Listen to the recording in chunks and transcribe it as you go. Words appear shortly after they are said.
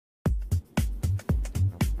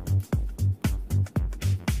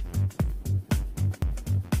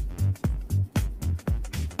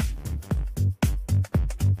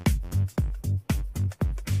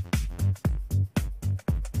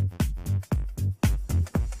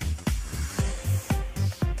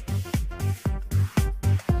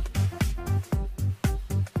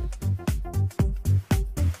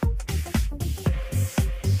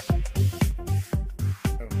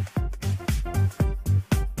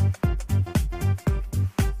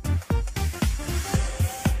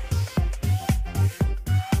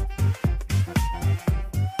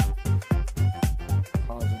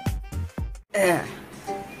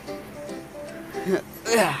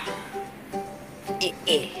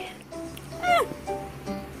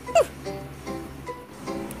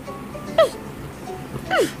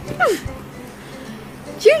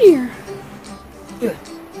Junior!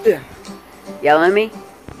 Yeah, Lemmy?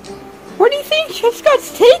 Where do you think Chef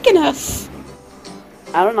Scott's taking us?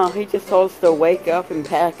 I don't know, he just told us to wake up and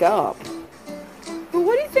pack up. Well,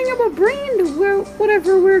 what do you think about bringing to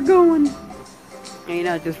whatever we're going? You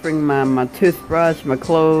know, just bring my toothbrush, my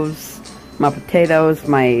clothes, my potatoes,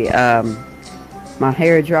 my my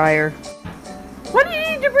hair dryer. Why do you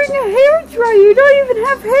need to bring a hair dryer? You don't even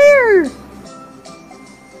have hair!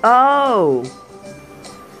 Oh!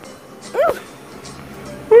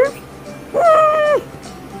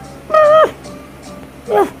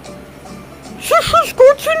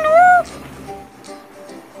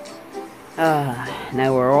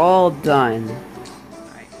 Now we're all done.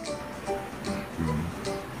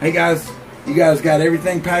 Hey guys, you guys got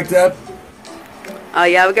everything packed up?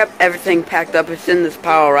 Yeah, we got everything packed up. It's in this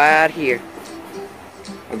pile right here.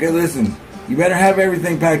 Okay, listen. You better have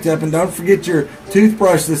everything packed up, and don't forget your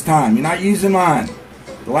toothbrush this time. You're not using mine.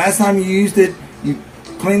 The last time you used it, you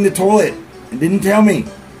cleaned the toilet and didn't tell me.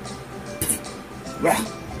 Well.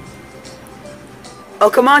 Oh,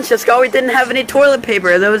 come on, Cisco. We didn't have any toilet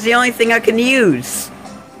paper. That was the only thing I can use.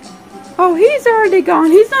 Oh, he's already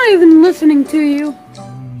gone. He's not even listening to you.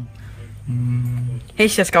 Hey,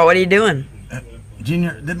 Cisco, what are you doing?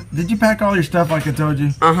 Junior, did you pack all your stuff like I told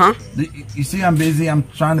you? Uh-huh. You see I'm busy. I'm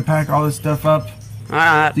trying to pack all this stuff up.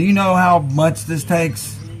 Alright. Do you know how much this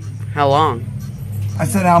takes? How long? I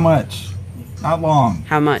said how much. Not long.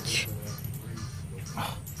 How much?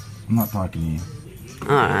 I'm not talking to you.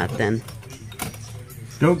 Alright, then.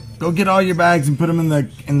 Go get all your bags and put them in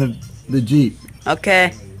the Jeep.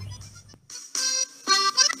 Okay.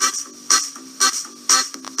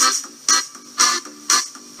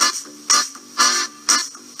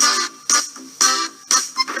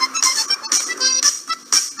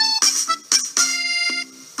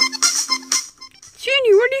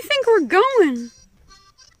 Junior, where do you think we're going?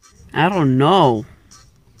 I don't know.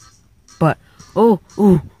 But, ooh,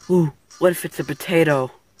 what if it's a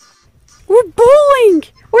potato? We're bowling!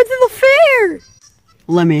 We're to the fair!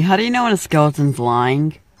 Lemmy, how do you know when a skeleton's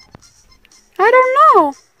lying? I don't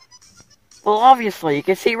know. Well, obviously, you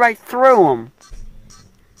can see right through them.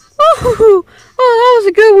 Oh, that was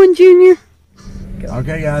a good one, Junior.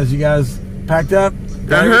 Okay, guys, you guys packed up?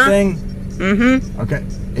 Got everything? Mm-hmm. Okay.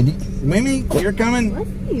 And Mimi, you're coming?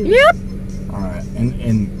 Yep. All right.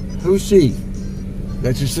 And who's she?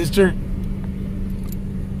 That's your sister?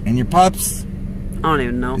 And your pups? I don't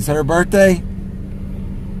even know. Is her birthday?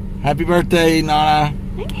 Happy birthday, Nana.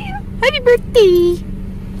 Thank you. Happy birthday.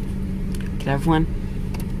 Can I have one?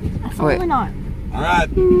 Absolutely not. All right.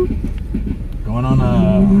 Going on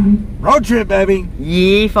a road trip, baby.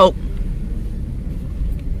 Yee, folk.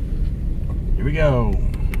 Here we go.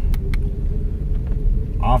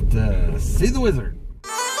 Off to see the wizard.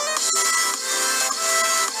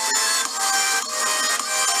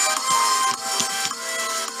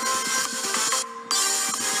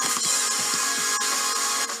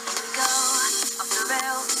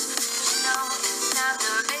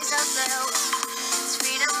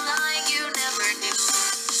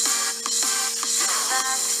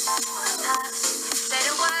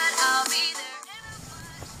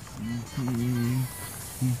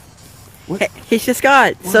 Hey,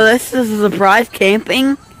 Scott. So this is a surprise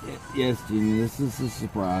camping? Yes, Junior. This is a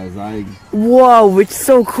surprise. Whoa, it's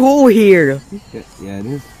so cool here. Yeah, it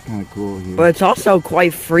is kind of cool here. But it's also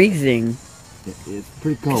quite freezing. It's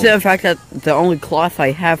pretty cold. Except the fact that the only cloth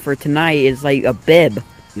I have for tonight is like a bib.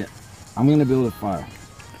 Yeah. I'm gonna build a fire.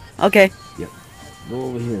 Okay. Yep. Go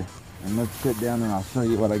over here and let's sit down and I'll show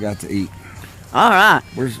you what I got to eat. All right.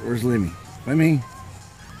 Where's Lemmy? Lemmy?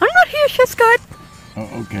 I'm not here, Chef Scott. Oh,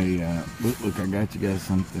 okay. Look, I got you guys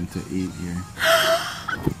something to eat here.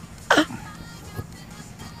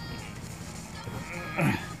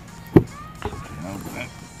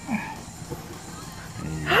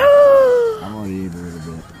 I've already ate a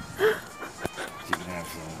little bit. You can have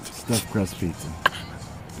some stuffed crust pizza.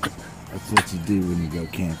 That's what you do when you go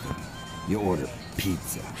camping. You order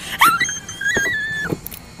pizza.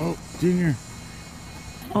 Oh, Junior.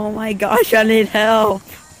 Oh my gosh, I need help.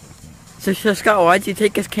 So, Scott, why'd you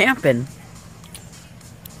take us camping?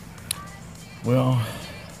 Well,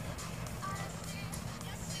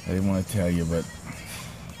 I didn't want to tell you, but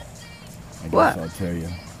I guess I'll tell you.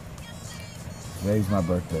 Today's my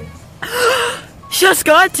birthday.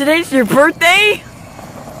 Scott, today's your birthday?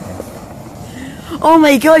 Oh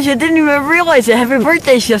my gosh, I didn't even realize it. Happy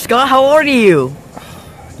birthday, Scott. How old are you?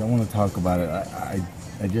 I I want to talk about it.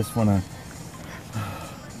 I just want to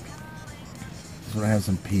have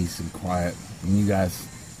some peace and quiet. And you guys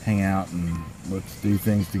hang out and let's do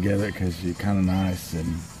things together because you're kind of nice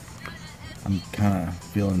and I'm kind of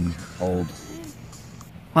feeling old.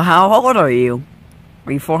 Well, how old are you?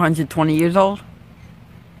 Are you 420 years old?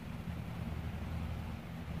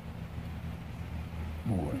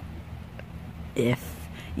 Boy. If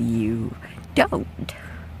you don't.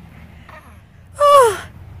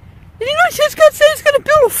 Did you know Cisco said he's gonna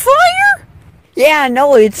build a fire? Yeah, I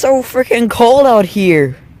know, it's so freaking cold out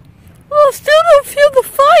here. Well, I still don't feel the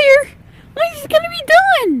fire. When is it gonna be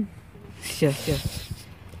done? Just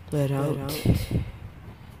let out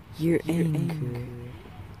your anger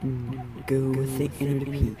and go with the inner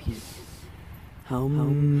peace.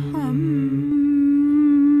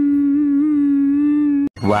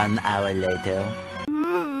 One hour later.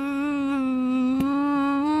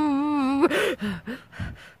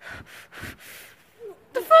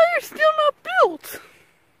 The fire's still not built.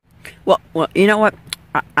 Well, you know what?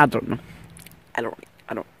 I don't know. I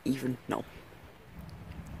don't even know.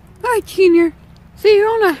 Alright, Junior. So you're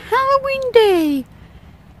on a Halloween day.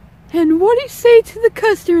 And what do you say to the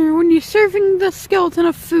customer when you're serving the skeleton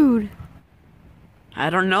of food? I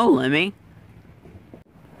don't know, Lemmy.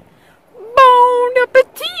 Bon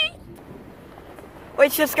appetit!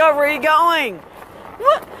 Wait, Cisco, where are you going?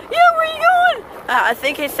 What? Yeah, where are you going? I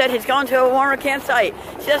think he said he's going to a warmer campsite.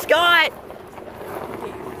 Cisco!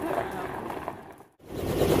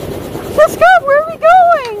 Cisco, where are we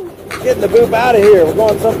going? Getting the boop out of here. We're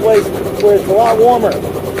going someplace where it's a lot warmer.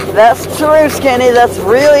 That's true, Skinny. That's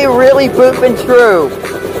really, really booping true.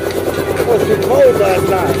 It was too cold last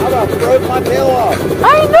night. I about froze my tail off.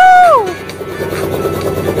 I know!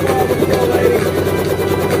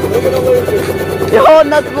 Look at the loser. You're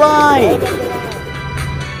holding up the line.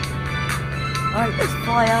 Alright, let's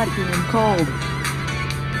fly out of here. I'm cold.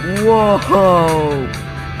 Whoa!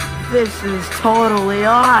 This is totally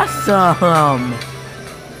awesome!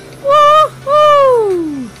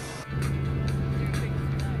 Woohoo!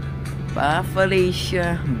 Bye,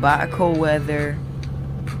 Felicia. Bye, cold weather.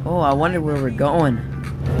 Oh, I wonder where we're going.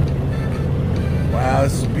 Wow,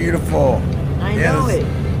 this is beautiful. I know it.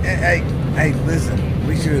 Hey, listen.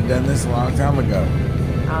 We should have done this a long time ago.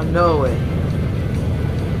 I know it.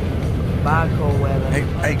 Bye, cold weather.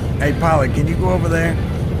 Hey, pilot, can you go over there?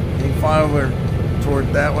 Can you fly over toward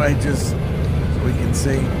that way just so we can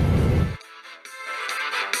see?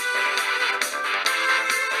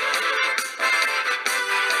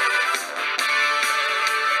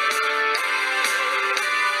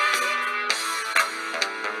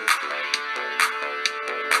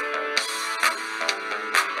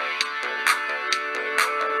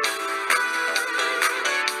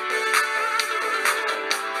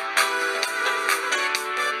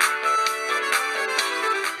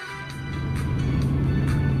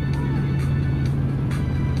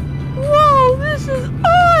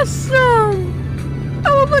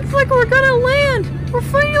 Looks like we're gonna land. We're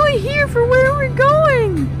finally here for where we're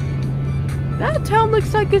going. That town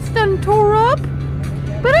looks like it's done tore up.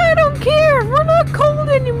 But I don't care. We're not cold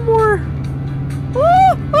anymore.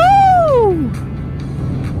 Woo-hoo!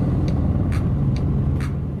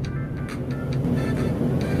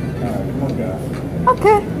 Alright, come on, guys.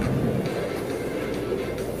 Okay.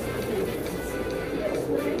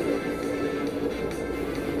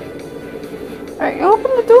 Alright,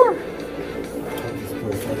 open the door.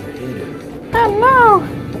 Hello.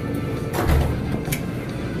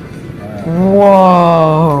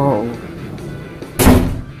 Whoa!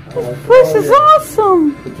 This place is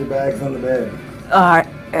awesome. Put your bags on the bed. Alright.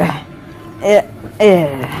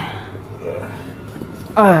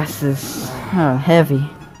 This is heavy.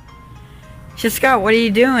 Cisco, what are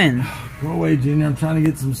you doing? Go away, Junior. I'm trying to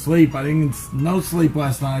get some sleep. I didn't get no sleep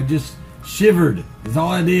last night. I just shivered. That's all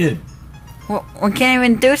I did. Well, we can't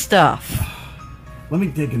even do stuff. Let me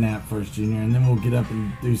take a nap first, Junior, and then we'll get up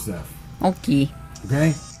and do stuff. Okay.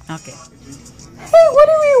 Okay? Okay. Hey, what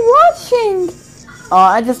are we watching? Oh,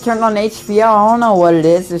 I just turned on HBO. I don't know what it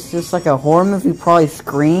is. It's just like a horror movie, probably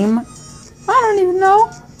Scream. I don't even know.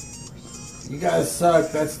 You guys suck.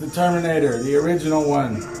 That's the Terminator, the original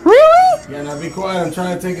one. Really? Yeah, now be quiet. I'm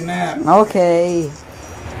trying to take a nap. Okay.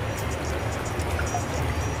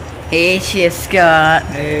 Hey, Cisco.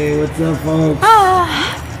 Hey, what's up, folks?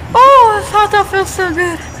 Oh, this hot dog feels so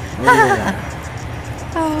good.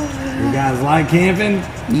 You guys like camping?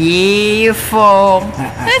 Yeah, fool.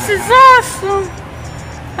 This is awesome.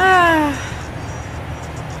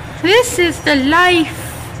 This is the life.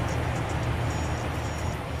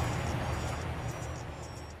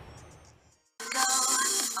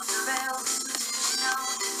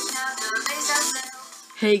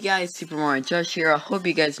 Hey guys, Super Mario Josh here. I hope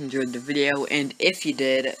you guys enjoyed the video, and if you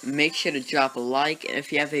did, make sure to drop a like, and if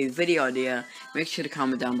you have a video idea, make sure to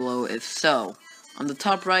comment down below if so. On the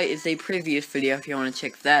top right is a previous video if you want to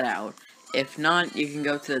check that out. If not, you can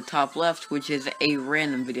go to the top left, which is a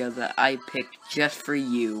random video that I picked just for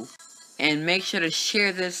you. And make sure to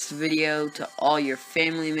share this video to all your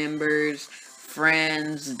family members,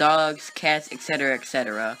 friends, dogs, cats, etc,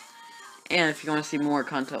 etc. And if you want to see more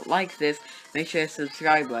content like this, make sure to hit the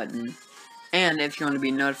subscribe button. And if you want to be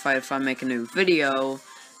notified if I make a new video,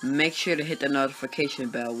 make sure to hit the notification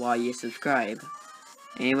bell while you subscribe.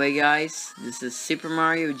 Anyway guys, this is Super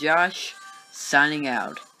Mario Josh, signing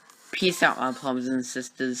out. Peace out my plums and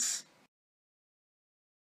sisters.